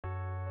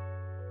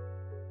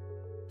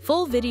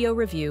Full video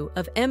review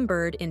of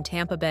M.Bird in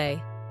Tampa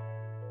Bay.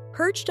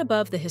 Perched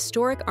above the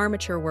historic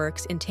Armature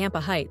Works in Tampa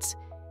Heights,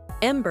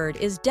 M.Bird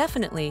is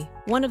definitely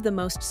one of the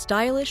most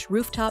stylish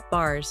rooftop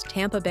bars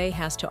Tampa Bay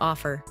has to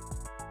offer.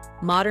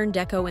 Modern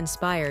deco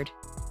inspired,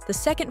 the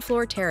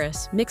second-floor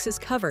terrace mixes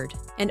covered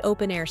and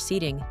open-air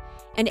seating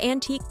and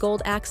antique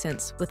gold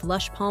accents with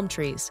lush palm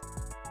trees.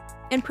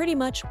 And pretty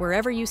much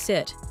wherever you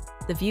sit,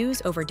 the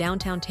views over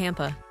downtown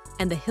Tampa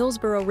and the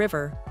Hillsborough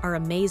River are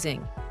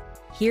amazing.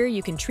 Here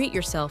you can treat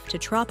yourself to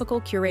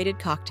tropical curated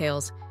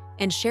cocktails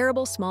and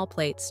sharable small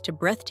plates to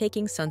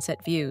breathtaking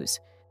sunset views.